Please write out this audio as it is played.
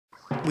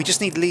We just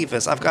need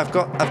levers. I've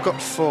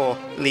got 4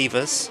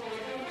 levers,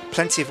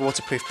 plenty of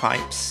waterproof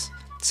pipes.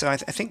 So I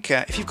think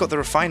if you've got the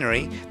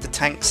refinery, the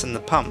tanks, and the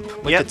pump,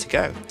 we're good to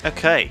go.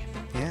 Okay.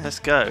 Yeah. Let's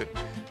go.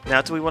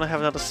 Now, do we want to have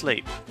another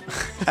sleep?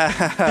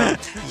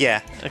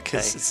 Yeah. Okay.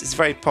 It's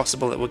very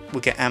possible that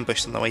we'll get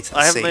ambushed on the way to the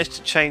sea. I haven't managed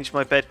to change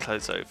my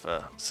bedclothes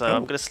over, so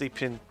I'm going to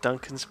sleep in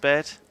Duncan's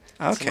bed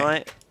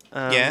tonight.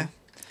 Yeah.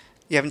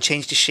 You haven't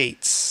changed your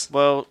sheets?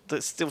 Well,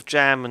 there's still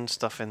jam and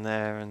stuff in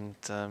there, and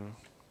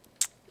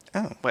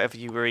whatever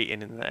you were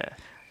eating in there.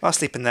 I'll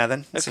sleep in there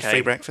then. It's a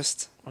free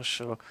breakfast. Oh,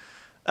 sure.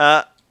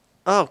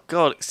 Oh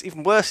God, it's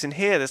even worse in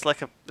here. There's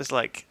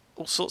like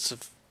all sorts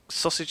of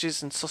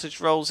sausages and sausage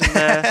rolls in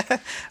there.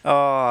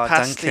 Oh,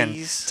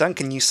 pasties.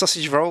 Duncan, you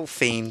sausage roll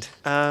fiend.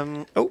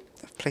 Oh,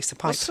 I've placed a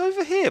pipe. What's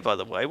over here, by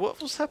the way?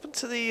 What's happened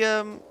to the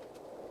Oh,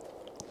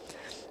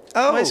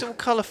 why is it all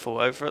colourful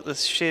over at the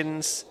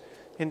Sjin's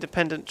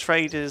Independent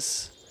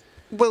Traders?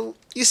 Well,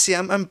 you see,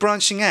 I'm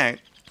branching out.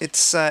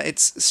 It's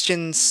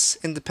Sjin's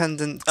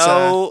Independent.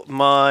 Oh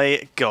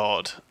my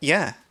God!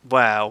 Yeah.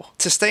 Wow.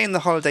 To stay in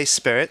the holiday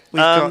spirit,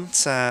 we've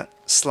got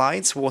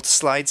slides, water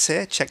slides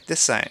here. Check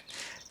this out.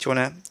 Do you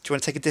wanna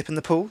take a dip in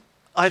the pool?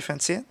 I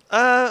fancy it.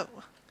 Well,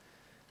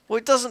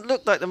 it doesn't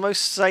look like the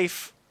most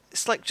safe.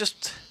 It's like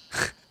just.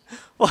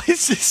 Why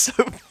is this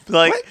so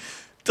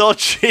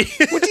dodgy?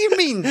 What do you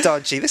mean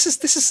dodgy? This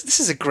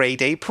is a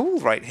grade A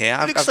pool right here.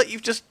 It looks like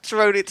you've just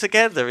thrown it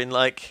together in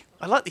like.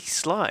 I like these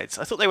slides.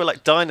 I thought they were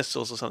like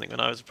dinosaurs or something when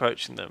I was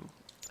approaching them.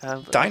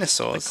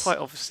 Dinosaurs? They're quite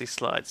obviously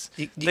slides.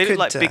 You they look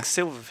like big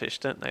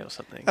silverfish, don't they, or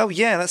something? Oh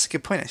yeah, that's a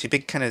good point actually.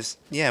 Big kind of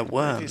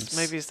worms.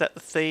 Maybe is that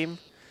the theme?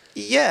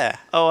 Yeah.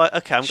 Oh,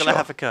 okay. I'm gonna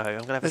have a go. I'm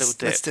gonna have a little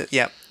dip. Let's do it.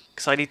 Yeah.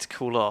 Because I need to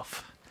cool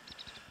off.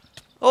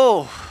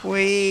 Oh.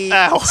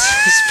 Ow.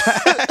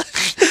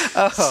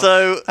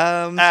 So.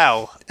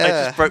 Ow. I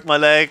just broke my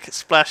leg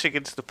splashing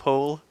into the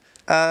pool.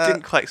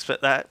 Didn't quite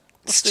expect that.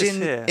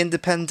 Sjin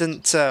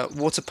Independent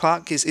Water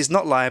Park is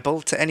not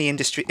liable to any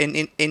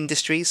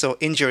industries or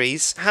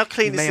injuries. How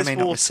clean is this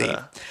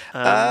water?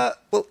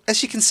 Well,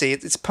 as you can see,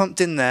 it's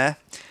pumped in there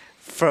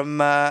from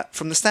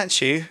the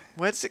statue.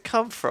 Where does it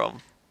come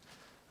from?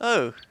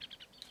 Oh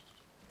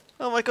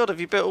my God! Have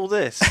you built all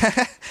this?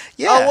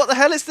 Yeah. Oh, what the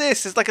hell is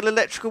this? It's like an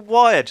electrical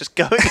wire just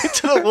going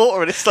into the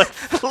water, and it's like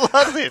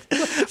flooded.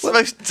 It's the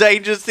most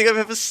dangerous thing I've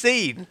ever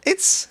seen.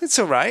 It's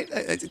all right.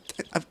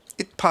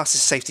 It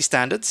passes safety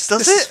standards.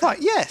 Does it?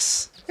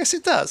 Yes,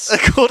 it does.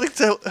 According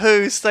to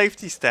whose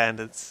safety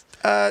standards?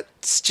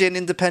 Sjin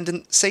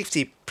Independent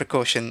Safety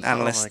Precaution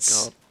Analysts.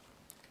 Oh my God.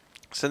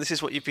 So this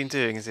is what you've been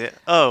doing, is it?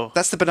 Oh.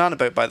 That's the banana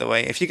boat, by the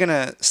way. If you're going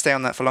to stay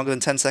on that for longer than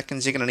 10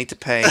 seconds, you're going to need to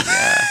pay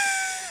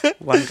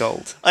 1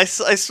 gold. I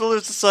saw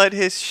there's a sign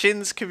here,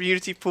 Sjin's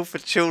Community Pool for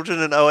Children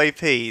and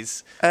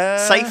OAPs.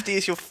 Safety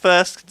is your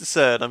first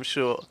concern, I'm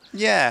sure.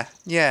 Yeah.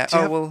 Do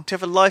you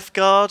have a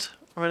lifeguard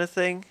or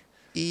anything?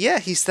 Yeah,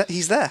 he's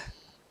there.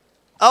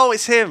 Oh,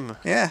 it's him.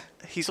 Yeah.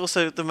 He's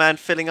also the man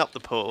filling up the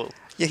pool.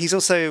 Yeah, he's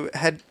also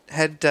head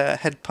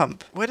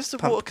pump. Where does the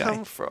water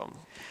come from?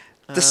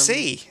 The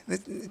sea.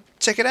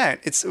 Check it out.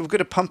 We've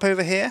got a pump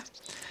over here.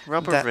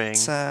 Rubber ring.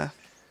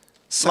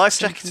 Life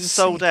jackets are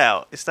sold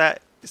out. Is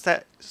that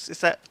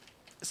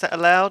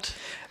allowed?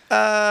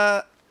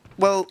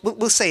 Well,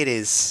 we'll say it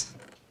is.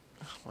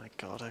 Oh my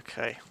God.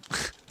 Okay.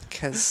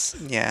 Because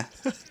we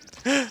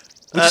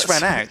just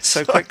ran out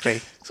so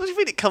quickly. So what do you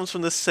mean it comes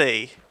from the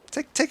sea?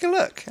 Take a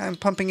look. I'm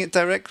pumping it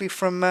directly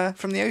from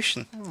the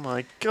ocean. Oh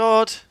my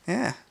God.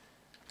 Yeah.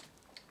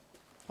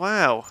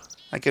 Wow.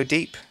 I go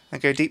deep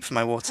for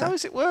my water. How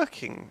is it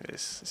working?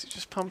 Is it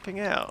just pumping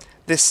out?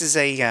 This is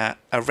a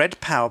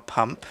red power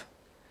pump,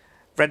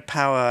 red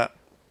power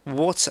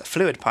water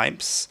fluid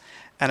pipes,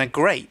 and a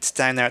grate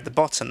down there at the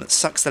bottom that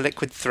sucks the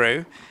liquid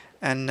through.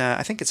 And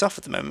I think it's off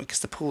at the moment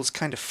because the pool's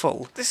kind of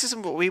full. This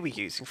isn't what we were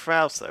using for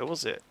ours, though,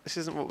 was it? This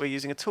isn't what we're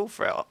using at all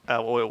for our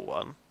oil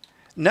one.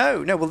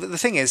 No. Well, the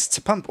thing is,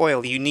 to pump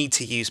oil, you need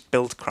to use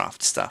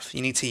Buildcraft stuff.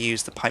 You need to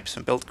use the pipes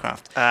from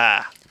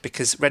Buildcraft.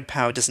 Because Red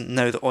Power doesn't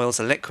know that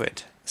oil's a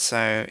liquid,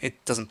 so it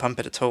doesn't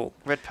pump it at all.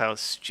 Red Power's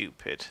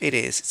stupid. It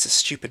is. It's a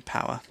stupid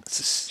power. It's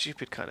a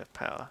stupid kind of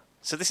power.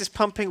 So this is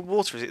pumping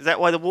water, is it? Is that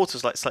why the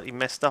water's like slightly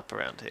messed up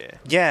around here?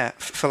 Yeah,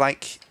 for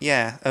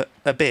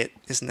a bit,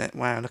 isn't it?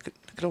 Wow, look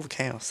at all the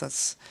chaos.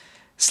 That's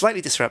slightly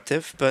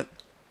disruptive, but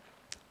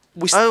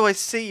I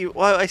see you.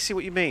 Well, I see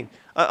what you mean.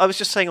 I was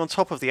just saying on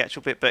top of the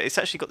actual bit, but it's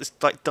actually got this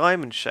like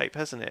diamond shape,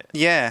 hasn't it?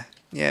 Yeah.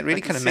 It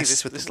really kind of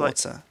messes with the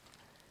water.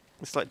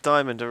 It's like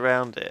diamond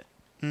around it.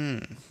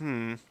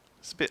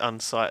 It's a bit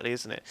unsightly,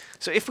 isn't it?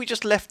 So if we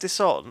just left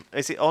this on,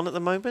 is it on at the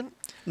moment?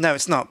 No,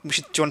 it's not. Do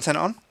you want to turn it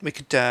on? We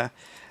could. I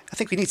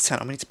think we need to turn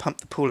it on. We need to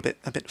pump the pool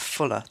a bit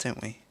fuller, don't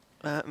we?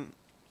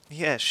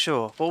 Yeah,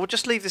 sure. Well, we'll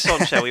just leave this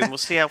on, shall we? And we'll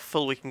see how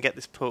full we can get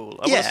this pool.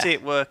 I want to see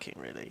it working,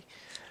 really.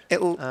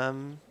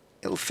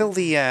 It'll fill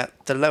the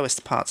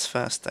lowest parts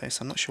first, though.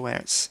 So I'm not sure where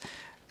it's.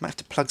 Might have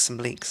to plug some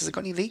leaks. Has it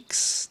got any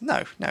leaks?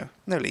 No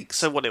leaks.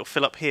 So what? It'll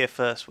fill up here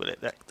first, will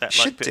it? That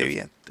should bit do,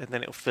 yeah. And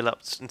then it'll fill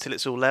up until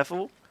it's all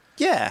level.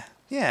 Yeah.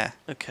 Yeah.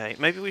 Okay,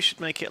 maybe we should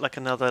make it like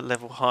another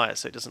level higher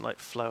so it doesn't like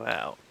flow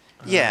out.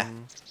 Yeah,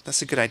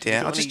 that's a good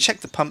idea. I'll just check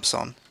the pumps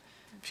on.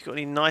 Have you got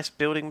any nice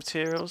building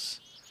materials?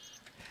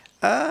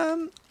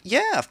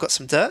 Yeah, I've got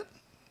some dirt.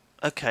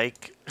 Okay,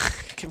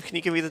 can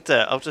you give me the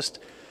dirt?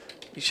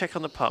 You check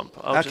on the pump.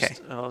 Okay.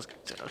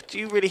 Do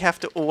you really have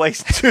to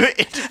always do it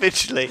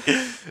individually?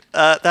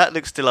 That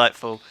looks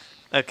delightful.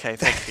 Okay,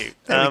 thank you.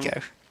 There we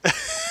go.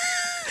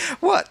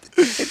 What?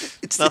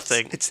 It's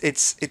nothing. It's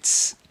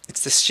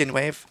the Sjin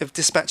way of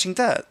dispatching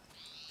dirt,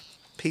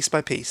 piece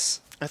by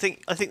piece. I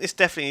think this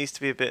definitely needs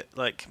to be a bit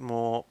like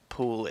more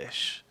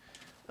poolish.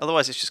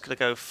 Otherwise, it's just going to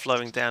go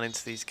flowing down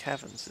into these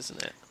caverns,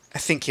 isn't it? I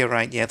think you're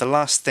right. Yeah, the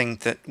last thing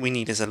that we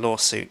need is a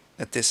lawsuit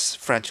at this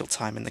fragile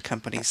time in the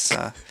company's.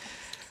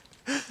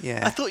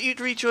 Yeah. I thought you'd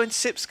rejoined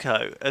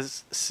Sipsco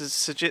as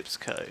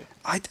Sjipsco.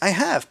 I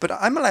have, but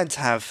I'm allowed to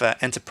have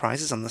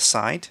enterprises on the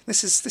side.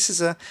 This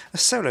is a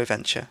solo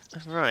venture.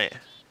 Right.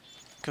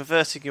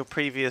 Converting your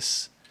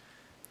previous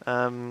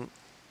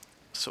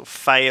sort of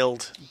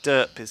failed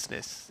dirt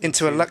business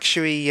into a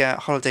luxury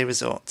holiday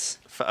resort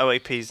for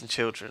OAPs and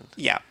children.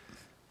 Yeah.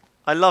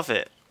 I love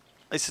it.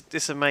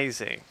 It's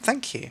amazing.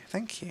 Thank you.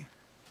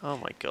 Oh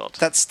my god.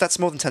 That's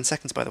more than 10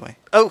 seconds, by the way.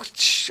 Oh,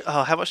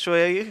 how much do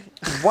I owe you?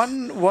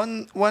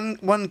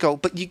 One goal,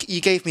 but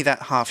you gave me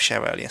that half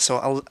share earlier,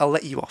 so I'll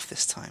let you off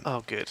this time.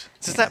 Oh, good.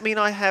 Does that mean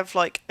I have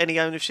like any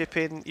ownership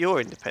in your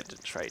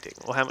independent trading,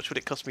 or how much would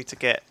it cost me to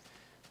get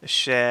a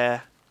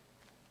share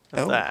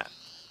of that?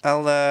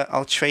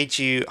 I'll trade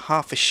you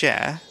half a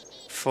share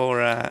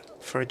for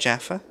a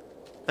Jaffa.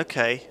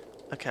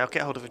 Okay, I'll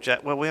get hold of a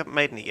jet. Well, we haven't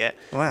made any yet.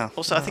 Wow.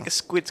 Also, I think a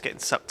squid's getting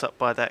sucked up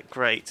by that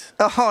grate.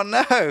 Oh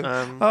no!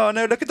 Oh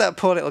no! Look at that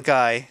poor little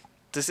guy.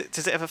 Does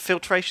it have a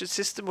filtration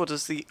system, or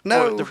does the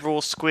raw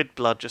squid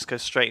blood just go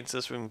straight into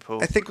the swimming pool?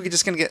 I think we're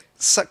just going to get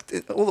sucked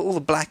all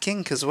the black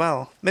ink as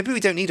well. Maybe we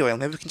don't need oil.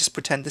 Maybe we can just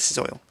pretend this is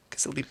oil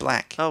because it'll be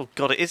black. Oh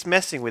god, it is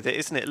messing with it,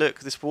 isn't it?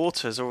 Look, this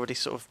water has already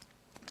sort of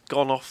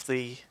gone off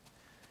the.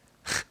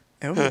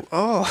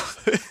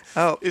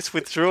 Oh! It's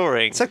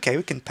withdrawing. It's okay.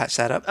 We can patch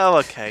that up. Oh,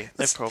 okay,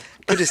 no problem.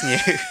 Good as new.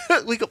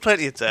 We got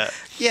plenty of dirt.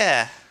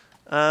 Yeah.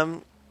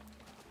 Oh,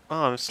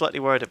 I'm slightly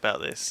worried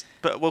about this,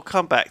 but we'll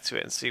come back to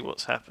it and see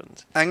what's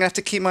happened. I'm gonna have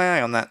to keep my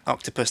eye on that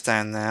octopus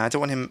down there. I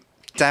don't want him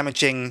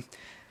damaging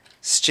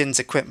Sjin's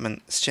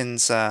equipment,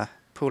 Sjin's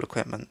pool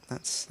equipment.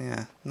 That's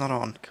not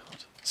on.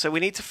 God. So we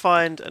need to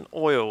find an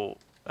oil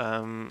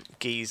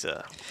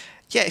geyser.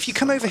 Yeah, if you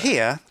come over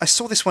here, I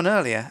saw this one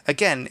earlier.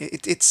 Again,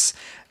 it's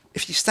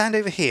if you stand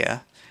over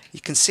here, you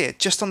can see it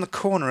just on the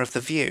corner of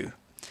the view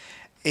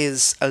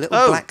is a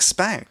little black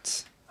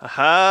spout.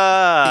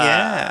 Aha!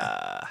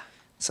 Yeah.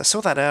 So I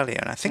saw that earlier,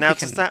 and I think now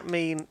does that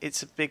mean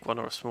it's a big one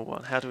or a small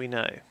one? How do we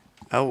know?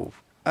 Oh,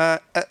 I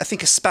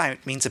think a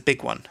spout means a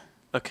big one.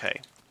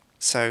 Okay.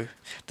 So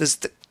there's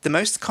the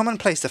most common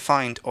place to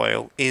find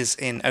oil is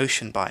in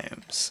ocean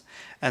biomes,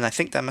 and I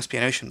think that must be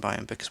an ocean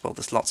biome because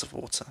there's lots of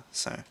water.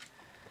 So.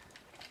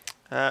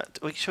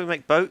 Shall we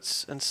make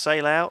boats and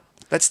sail out?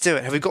 Let's do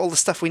it. Have we got all the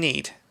stuff we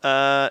need?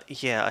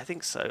 Yeah, I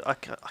think so. I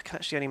can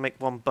actually only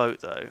make one boat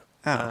though.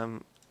 Oh.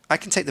 I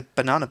can take the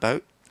banana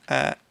boat.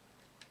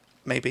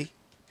 Maybe.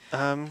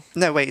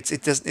 No, wait.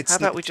 It doesn't. How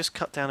about we just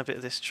cut down a bit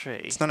of this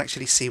tree? It's not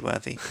actually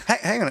seaworthy.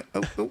 Hang on.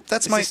 Oh,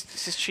 that's Is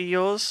this tree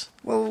yours?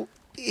 Well,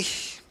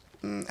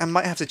 I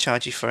might have to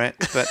charge you for it,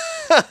 but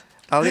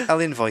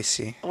I'll invoice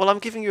you. Well, I'm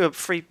giving you a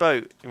free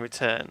boat in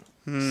return.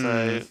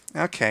 So.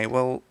 Okay.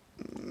 Well.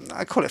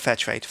 I call it fair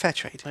trade. Fair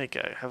trade. There you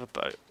go. Have a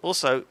boat.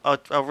 Also,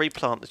 I'll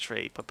replant the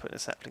tree by putting a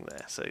sapling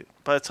there. So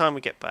by the time we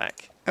get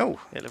back, it'll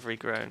have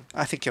regrown.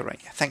 I think you're right.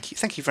 Yeah. Thank you.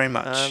 Thank you very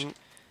much.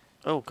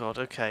 Oh God.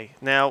 Okay.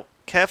 Now,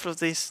 careful of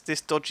this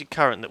dodgy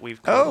current that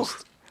we've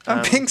caused.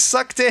 I'm being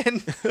sucked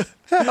in.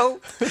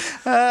 Help!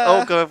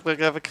 Oh God, we're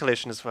gonna have a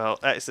collision as well.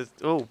 That is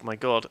oh my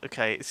God.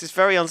 Okay, this is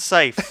very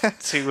unsafe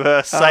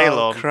to sail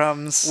on.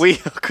 Crumbs! We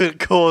could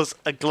cause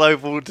a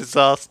global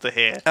disaster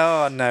here.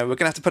 Oh no, we're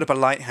gonna have to put up a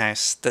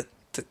lighthouse that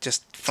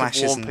just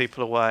flashes to warn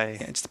people away.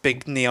 Yeah, just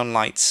big neon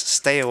lights.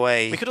 Stay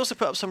away. We could also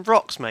put up some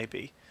rocks,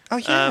 maybe. Oh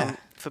yeah.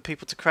 For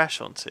people to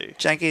crash onto.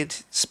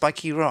 Jagged,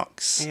 spiky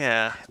rocks.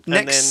 Yeah.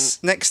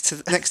 Next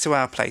to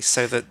our place,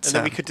 so that. And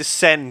then we could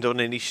descend on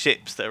any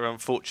ships that are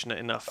unfortunate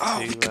enough to. Oh,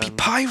 we could be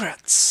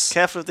pirates.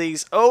 Careful of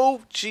these.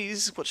 Oh,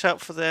 jeez! Watch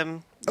out for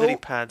them. Lily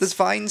pads. There's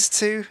vines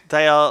too.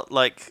 They are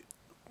like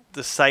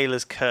the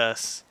sailor's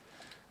curse.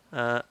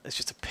 It's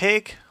just a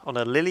pig on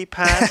a lily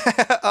pad,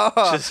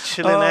 just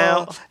chilling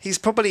out. He's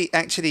probably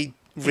actually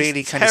really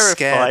He's kind of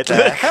scared.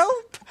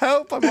 terrified.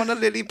 Help! I'm on a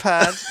lily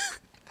pad.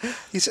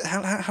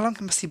 How long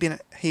must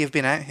he have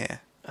been out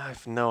here? I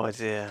have no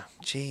idea.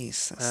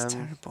 Jeez, that's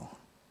terrible.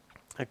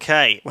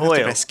 Okay, we'll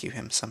have to rescue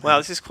him somehow. Well,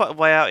 this is quite a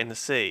way out in the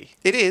sea.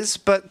 It is,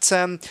 but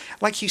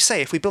like you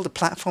say, if we build a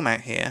platform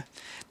out here,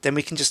 then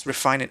we can just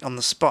refine it on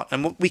the spot.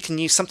 And we can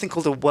use something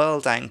called a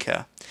world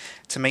anchor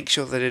to make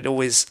sure that it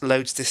always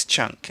loads this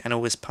chunk and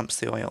always pumps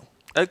the oil.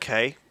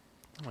 Okay.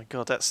 Oh my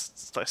god, that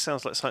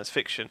sounds like science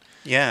fiction.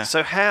 Yeah.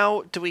 So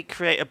how do we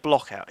create a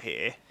block out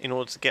here in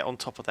order to get on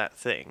top of that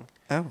thing?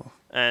 Oh.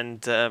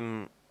 And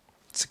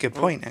It's a good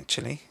point,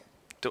 actually.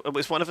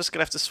 is one of us going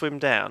to have to swim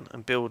down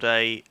and build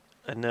a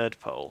nerd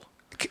pole?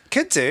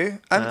 Could do.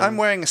 I'm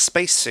wearing a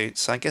spacesuit,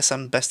 so I guess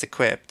I'm best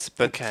equipped.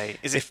 But okay.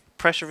 Is it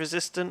pressure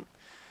resistant?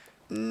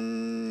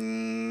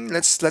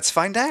 Let's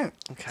find out.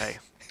 Okay.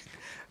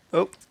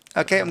 Oh,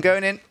 okay. I'm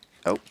going in.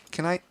 Oh,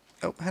 can I?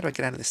 Oh, how do I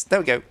get out of this? There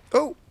we go.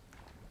 Oh.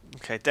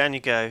 Okay, down you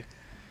go.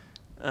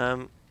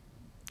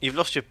 You've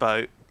lost your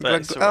boat.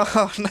 But it's all right.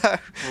 Oh no!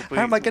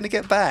 How am I going to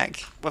get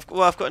back?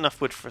 Well, I've got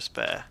enough wood for a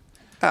spare.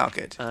 Oh,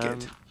 good,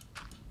 good.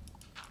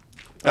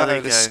 Oh, there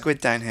you there's go. squid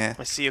down here.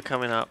 I see you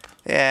coming up.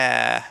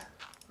 Yeah.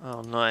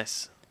 Oh,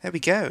 nice. There we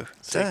go.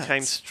 So you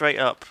came straight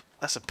up.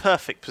 That's a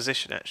perfect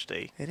position,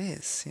 actually. It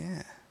is,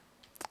 yeah.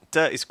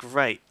 Dirt is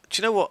great.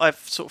 Do you know what I've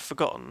sort of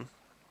forgotten?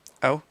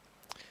 Oh.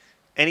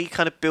 Any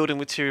kind of building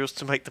materials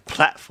to make the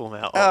platform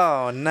out of.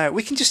 Oh no,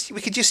 we could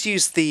just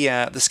use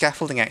the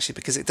scaffolding actually,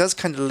 because it does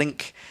kind of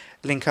link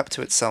up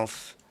to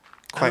itself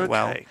quite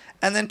well.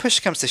 And then push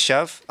comes to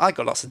shove, I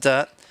got lots of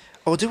dirt.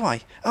 Or do I?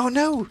 Oh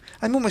no,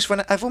 I've almost run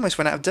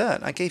out of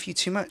dirt. I gave you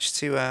too much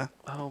to.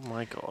 Oh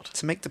my god.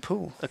 To make the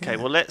pool. Okay, yeah.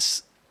 well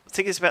let's. The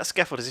thing is about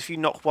scaffolders. If you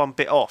knock one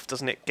bit off,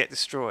 doesn't it get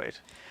destroyed?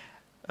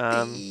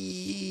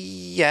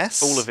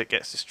 Yes. All of it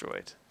gets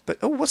destroyed. But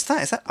oh, what's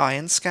that? Is that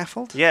iron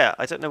scaffold? Yeah,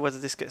 I don't know whether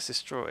this gets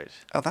destroyed.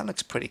 Oh, that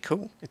looks pretty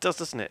cool. It does,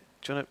 doesn't it?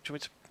 Do you want me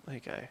to? There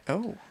you go.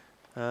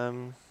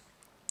 Oh.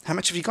 How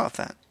much have you got of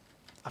that?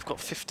 I've got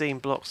 15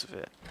 blocks of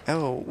it.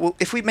 Oh well,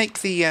 if we make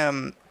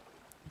the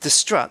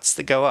struts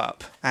that go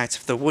up out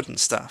of the wooden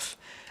stuff,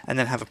 and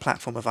then have a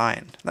platform of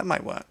iron, that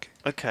might work.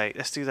 Okay,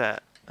 let's do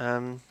that.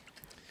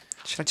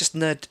 Should I just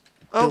nerd?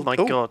 Oh my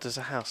god, there's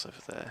a house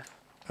over there.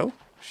 Oh.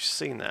 I've just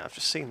seen that. I've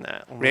just seen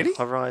that on Really?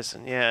 the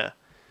horizon. Yeah,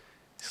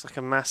 it's like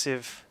a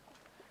massive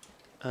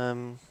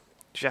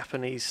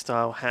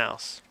Japanese-style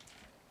house.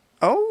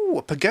 Oh,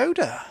 a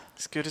pagoda.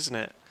 It's good, isn't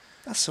it?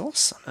 That's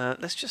awesome.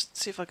 Let's just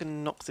see if I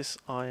can knock this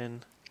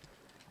iron.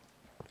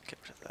 Get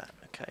rid of that.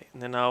 Okay,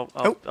 and then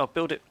I'll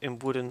build it in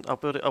wooden. I'll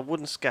build it a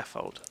wooden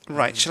scaffold.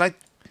 Right. Shall I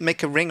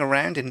make a ring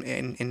around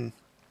in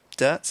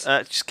dirt?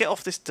 Just get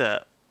off this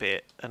dirt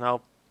bit, and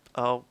I'll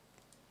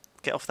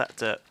get off that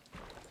dirt.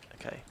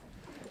 Okay.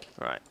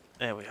 Right.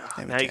 There we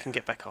are. Now you can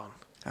get back on.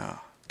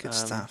 Oh, good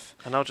stuff.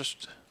 And I'll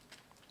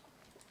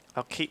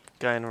keep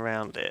going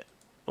around it.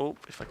 Oh,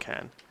 if I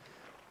can.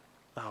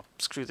 Oh,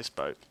 screw this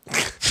boat.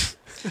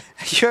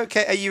 You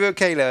okay? Are you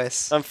okay,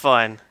 Lewis? I'm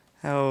fine.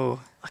 Oh.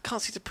 I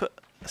can't seem to put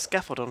a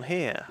scaffold on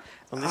here,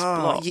 on this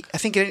block. I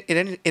think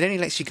it only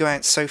lets you go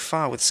out so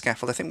far with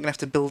scaffold. I think we're going to have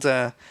to build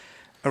a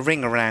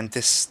ring around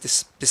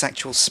this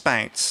actual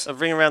spout. A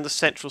ring around the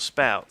central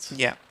spout?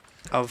 Yeah.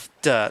 Of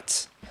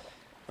dirt.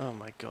 Oh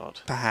my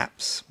god.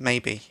 Perhaps.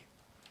 Maybe.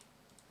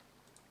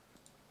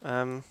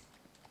 Goodness.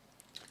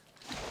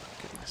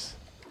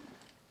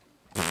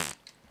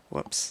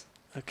 Whoops.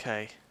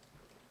 Okay.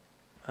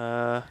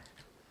 I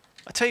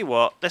tell you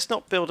what, let's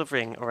not build a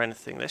ring or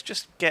anything. Let's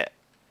just get...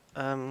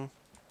 Oh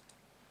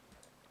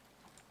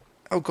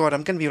god,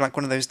 I'm going to be like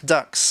one of those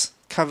ducks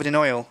covered in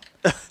oil.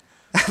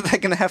 They're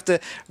going to have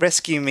to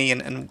rescue me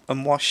and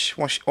wash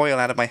oil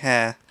out of my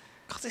hair.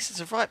 God, this is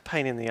a right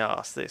pain in the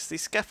arse.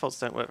 These scaffolds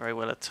don't work very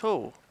well at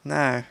all.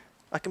 No.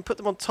 I can put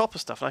them on top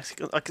of stuff,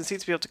 and I can seem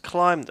to be able to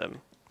climb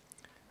them.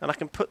 And I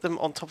can put them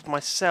on top of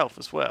myself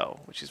as well,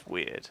 which is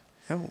weird.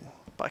 Oh.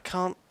 But I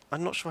can't...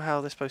 I'm not sure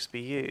how they're supposed to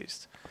be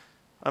used.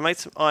 I made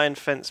some iron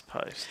fence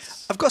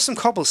posts. I've got some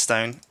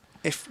cobblestone.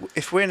 If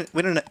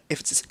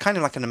it's kind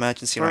of like an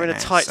emergency right now. We're in a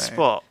tight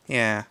spot.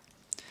 Yeah.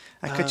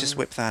 I could just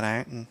whip that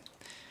out, and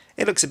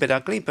it looks a bit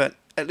ugly, but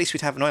at least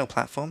we'd have an oil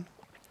platform.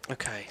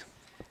 Okay.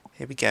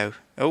 Here we go.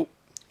 Oh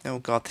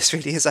god, this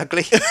really is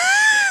ugly.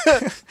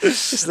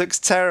 This looks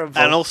terrible.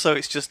 And also,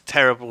 it's just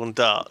terrible and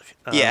dark.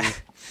 Yeah.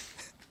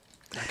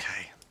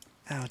 Okay.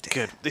 Oh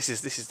dear. Good. This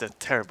is the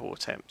terrible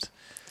attempt.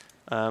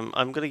 I'm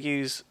going to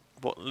use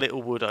what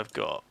little wood I've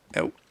got.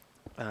 Oh.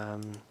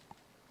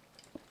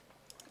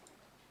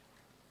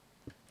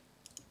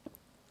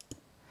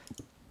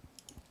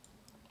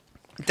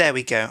 There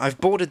we go. I've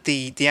bordered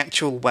the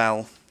actual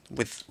well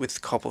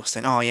with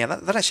cobblestone. Oh yeah,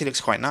 that actually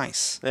looks quite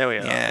nice. There we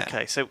are. Yeah.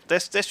 Okay, so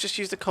let's just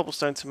use the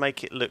cobblestone to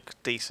make it look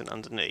decent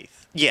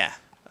underneath. Yeah.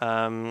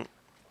 And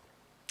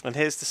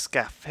here's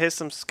here's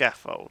some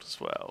scaffold as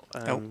well.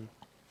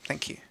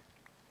 Thank you.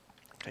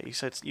 Okay,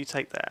 you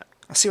take that.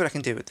 I'll see what I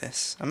can do with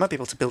this. I might be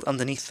able to build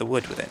underneath the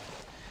wood with it.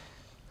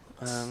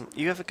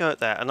 You have a go at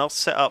that, and I'll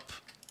set up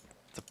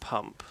the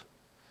pump.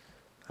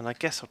 And I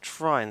guess I'll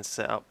try and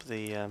set up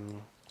the...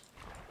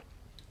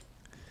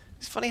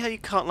 It's funny how you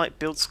can't like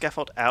build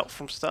scaffold out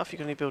from stuff. You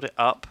can only build it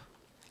up.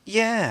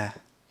 Yeah,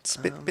 it's a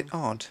bit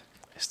odd.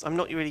 I'm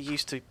not really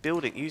used to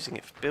using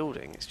it for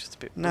building. It's just a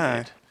bit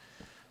weird.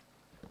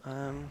 So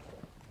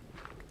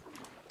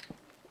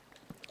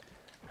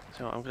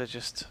I'm gonna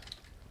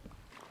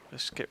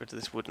let's get rid of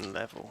this wooden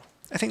level.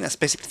 I think that's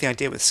basically the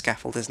idea with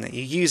scaffold, isn't it?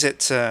 You use it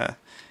to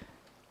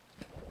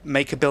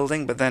make a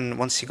building, but then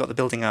once you got the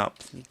building up,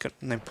 you've got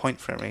no point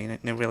for it really,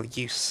 no real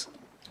use.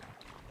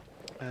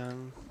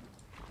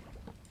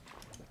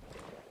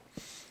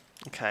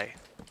 Okay,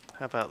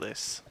 how about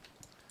this?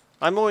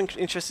 I'm more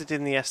interested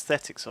in the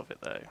aesthetics of it,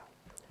 though.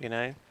 You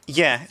know?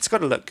 Yeah, it's got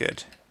to look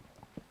good.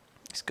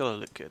 It's got to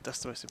look good. That's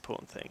the most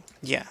important thing.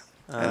 Yeah,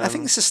 and I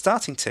think this is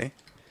starting to.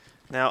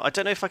 Now, I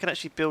don't know if I can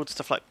actually build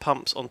stuff like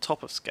pumps on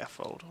top of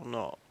scaffold or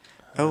not.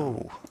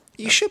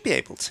 You should be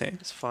able to.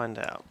 Let's find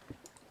out.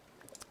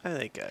 Oh,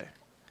 there you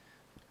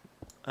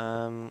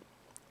go.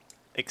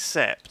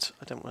 Except,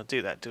 I don't want to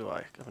do that, do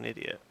I? I'm an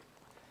idiot.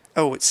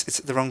 Oh, it's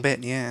the wrong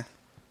bit, yeah.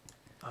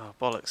 Oh,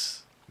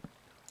 bollocks.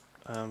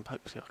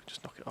 Hopefully I can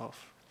just knock it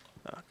off.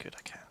 Oh, good,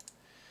 I can.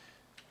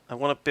 I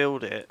want to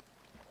build it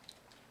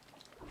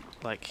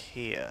like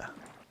here,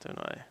 don't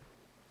I?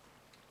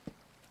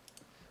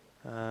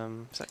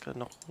 Is that going to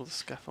knock all the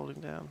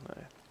scaffolding down?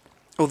 No.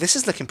 Oh, this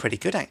is looking pretty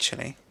good,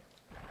 actually.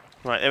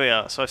 Right, there we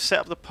are. So I've set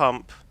up the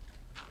pump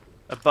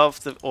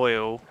above the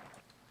oil.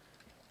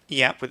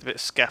 Yep. With a bit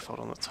of scaffold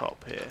on the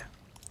top here.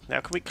 Now,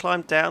 can we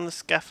climb down the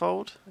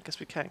scaffold? I guess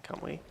we can,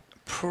 can't we?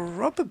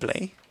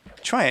 Probably.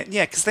 Try it,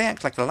 yeah, because they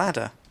act like a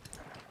ladder.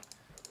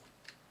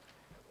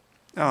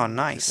 Oh,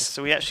 nice.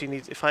 So we actually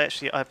need...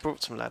 I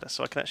brought some ladders,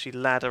 so I can actually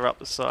ladder up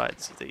the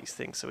sides of these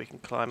things so we can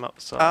climb up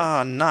the sides.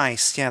 Oh,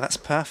 nice. Yeah, that's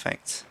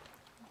perfect.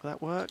 Will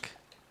that work?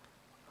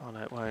 Oh,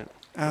 no, it won't.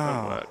 It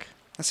Oh, won't work.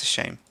 that's a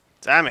shame.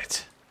 Damn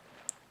it!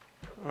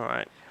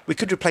 Alright. We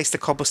could replace the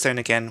cobblestone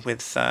again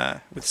with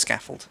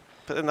scaffold.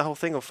 But then the whole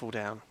thing will fall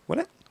down. Will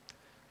it?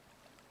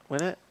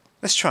 Will it?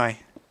 Let's try.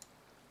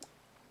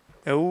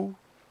 Oh.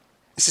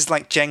 This is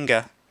like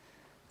Jenga.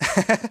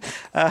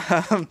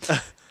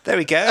 There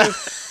we go.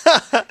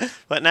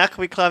 Right, now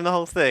can we climb the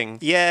whole thing?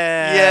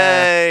 Yeah.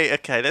 Yay!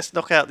 Okay, let's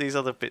knock out these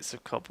other bits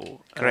of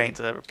cobble. Great.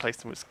 And replace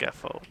them with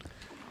scaffold.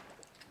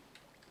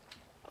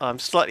 I'm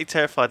slightly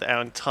terrified that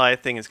our entire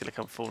thing is going to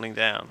come falling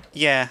down.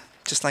 Yeah,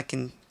 just like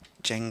in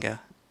Jenga.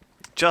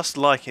 Just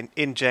like in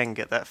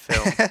Jenga, that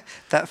film.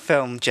 That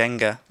film,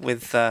 Jenga,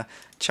 with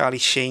Charlie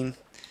Sheen,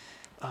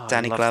 Oh,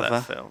 Danny I love Glover.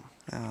 that film.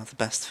 Oh, the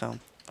best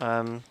film.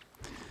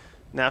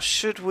 Now,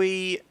 should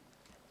we...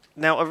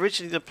 Now,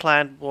 originally the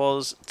plan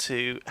was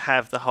to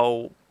have the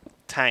whole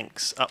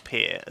tanks up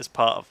here as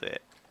part of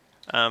it.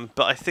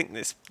 But I think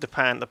the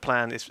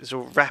plan is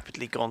all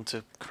rapidly gone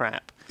to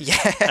crap.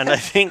 Yeah. And I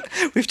think...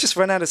 We've just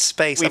run out of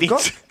space.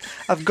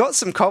 I've got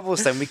some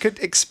cobblestone. We could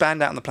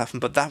expand out on the platform,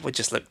 but that would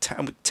just look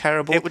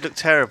terrible. It would look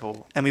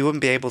terrible. And we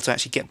wouldn't be able to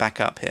actually get back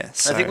up here.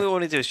 So. I think what we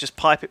want to do is just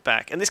pipe it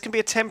back. And this can be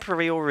a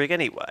temporary oil rig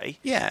anyway.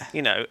 Yeah.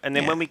 You know, and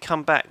then Yeah. when we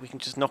come back, we can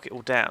just knock it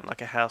all down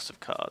like a house of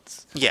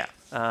cards. Yeah.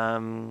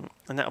 And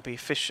that'll be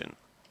efficient.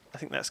 I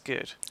think that's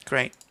good.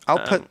 Great.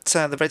 I'll put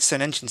the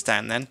redstone engines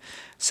down then.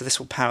 So this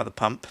will power the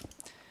pump.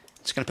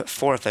 Just going to put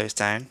 4 of those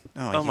down.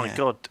 Oh my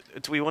god.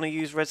 Do we want to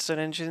use redstone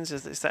engines?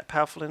 Is that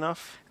powerful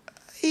enough?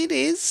 It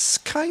is,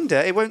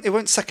 kinda. It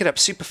won't suck it up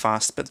super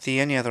fast, but the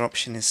only other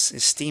option is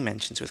steam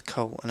engines with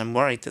coal, and I'm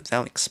worried that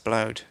they'll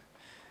explode.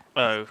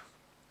 Oh.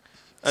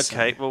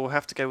 Okay, So- well, we'll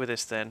have to go with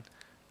this then.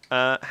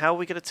 How are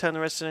we going to turn the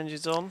redstone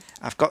engines on?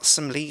 I've got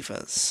some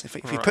levers. If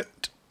we Right.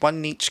 put one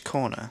in each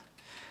corner,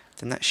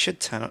 then that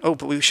should turn on. Oh,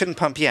 but we shouldn't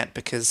pump yet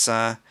because we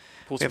haven't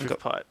Waterproof got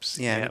pipes.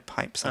 yeah, Yep.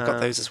 pipes. I've got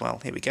those as well.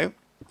 Here we go.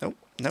 Oh,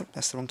 no,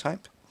 that's the wrong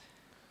type.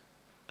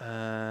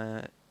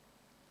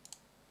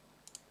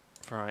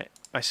 Right.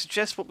 I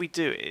suggest what we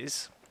do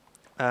is...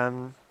 I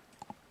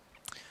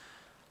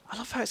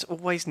love how it's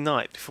always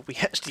night before we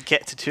actually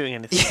get to doing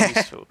anything Yeah.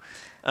 useful.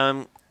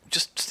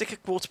 Just stick a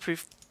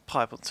waterproof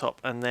pipe on top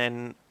and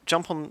then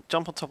jump on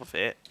top of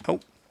it. Oh.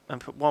 And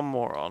put one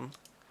more on.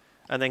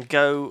 And then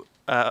go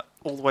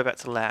all the way back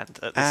to land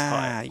at this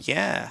height.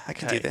 Yeah, I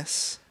can do Okay.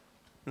 this.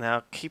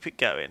 Now keep it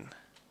going.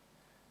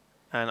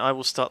 And I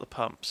will start the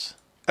pumps.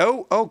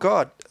 Oh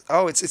God!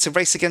 Oh, it's a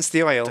race against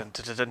the oil. Dun,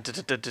 dun, dun, dun,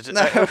 dun, dun, dun, dun.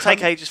 No, It'll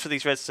take ages for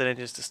these redstone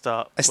engines to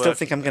start. I still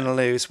think I'm going to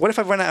lose. What if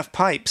I run out of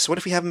pipes? What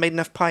if we haven't made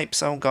enough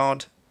pipes? Oh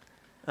God!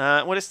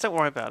 Well, don't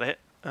worry about it.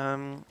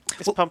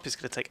 This Well- pump is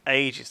going to take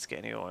ages to get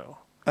any oil.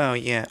 Oh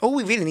yeah. All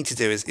we really need to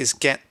do is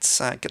get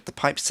the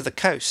pipes to the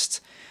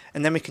coast,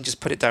 and then we can just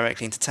put it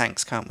directly into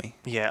tanks, can't we?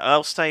 Yeah,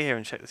 I'll stay here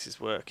and check this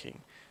is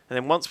working. And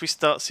then once we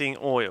start seeing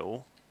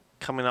oil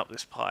coming up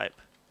this pipe...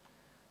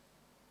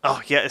 Oh,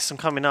 yeah, there's some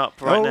coming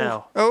up right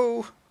now.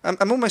 Oh,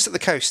 I'm almost at the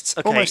coast.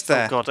 Okay. Almost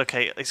there. Oh, God,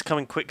 okay. It's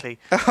coming quickly.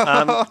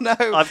 Oh, no.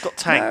 I've got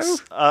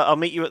tanks. No. I'll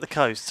meet you at the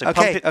coast. So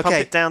Okay, pump okay.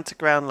 it down to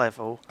ground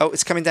level. Oh,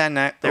 it's coming down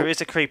now. There is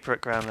a creeper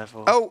at ground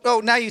level.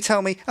 Oh, now you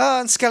tell me.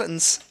 Ah, and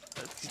skeletons.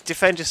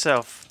 Defend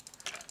yourself.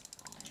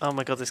 Oh,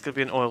 my God, there's going to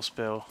be an oil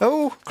spill.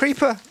 Oh,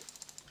 creeper.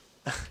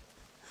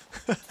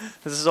 There's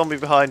a zombie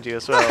behind you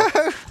as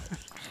well.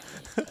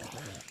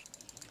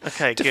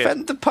 Okay, good.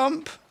 Defend the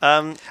pump.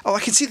 Oh, I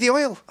can see the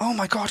oil. Oh,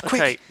 my God,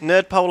 quick. Okay,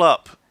 nerd pole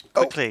up.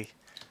 Oh. Quickly.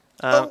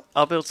 Oh.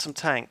 I'll build some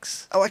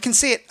tanks. Oh, I can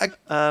see it.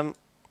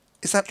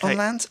 Is that okay. on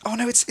land? Oh,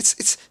 no,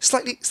 it's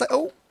slightly... It's like,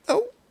 oh.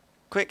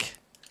 Quick.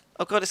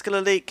 Oh, God, it's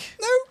going to leak.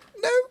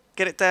 No.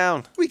 Get it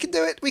down. We can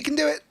do it.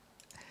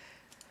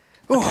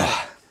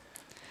 Oh,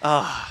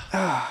 Ah.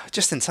 Ah,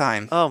 just in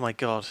time. Oh my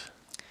god.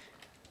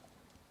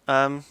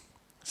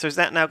 So is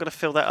that now going to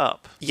fill that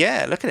up?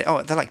 Yeah, look at it.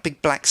 Oh, they're like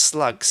big black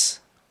slugs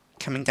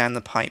coming down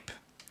the pipe.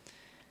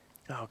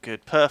 Oh,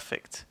 good.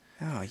 Perfect.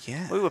 Oh,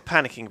 yeah. We were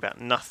panicking about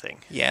nothing.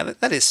 Yeah,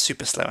 that is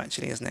super slow,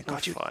 actually, isn't it?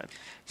 That's God, fine. you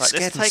Right,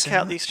 scared let's me take so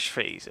out much. these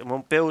trees and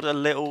we'll build a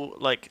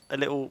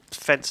little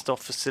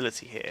fenced-off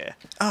facility here.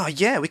 Oh,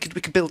 yeah, we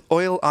could build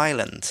Oil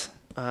Island.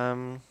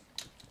 Oil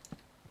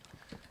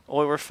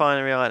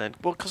refinery island.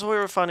 Well, because oil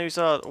refineries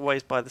are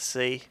always by the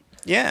sea.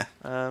 Yeah,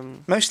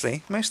 Not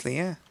mostly,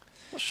 yeah.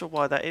 sure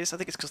why that is. I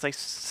think it's because they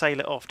sail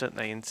it off, don't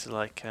they, into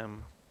like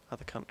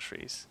other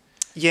countries.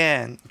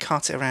 Yeah, and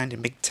cart it around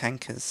in big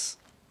tankers.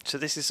 So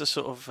this is a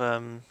sort of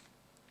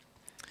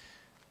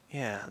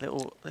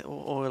little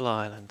oil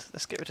island.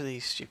 Let's get rid of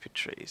these stupid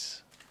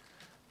trees.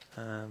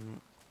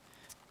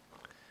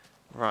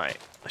 Right,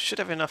 I should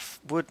have enough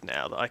wood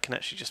now that I can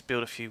actually just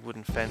build a few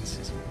wooden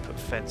fences and put a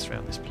fence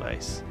around this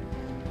place.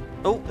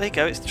 Oh, there you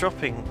go, it's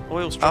dropping.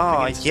 Oil's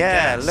dropping Oh, into the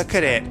yeah, gas look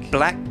at tank. it.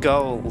 Black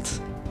gold.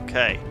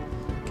 Okay,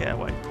 get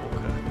away.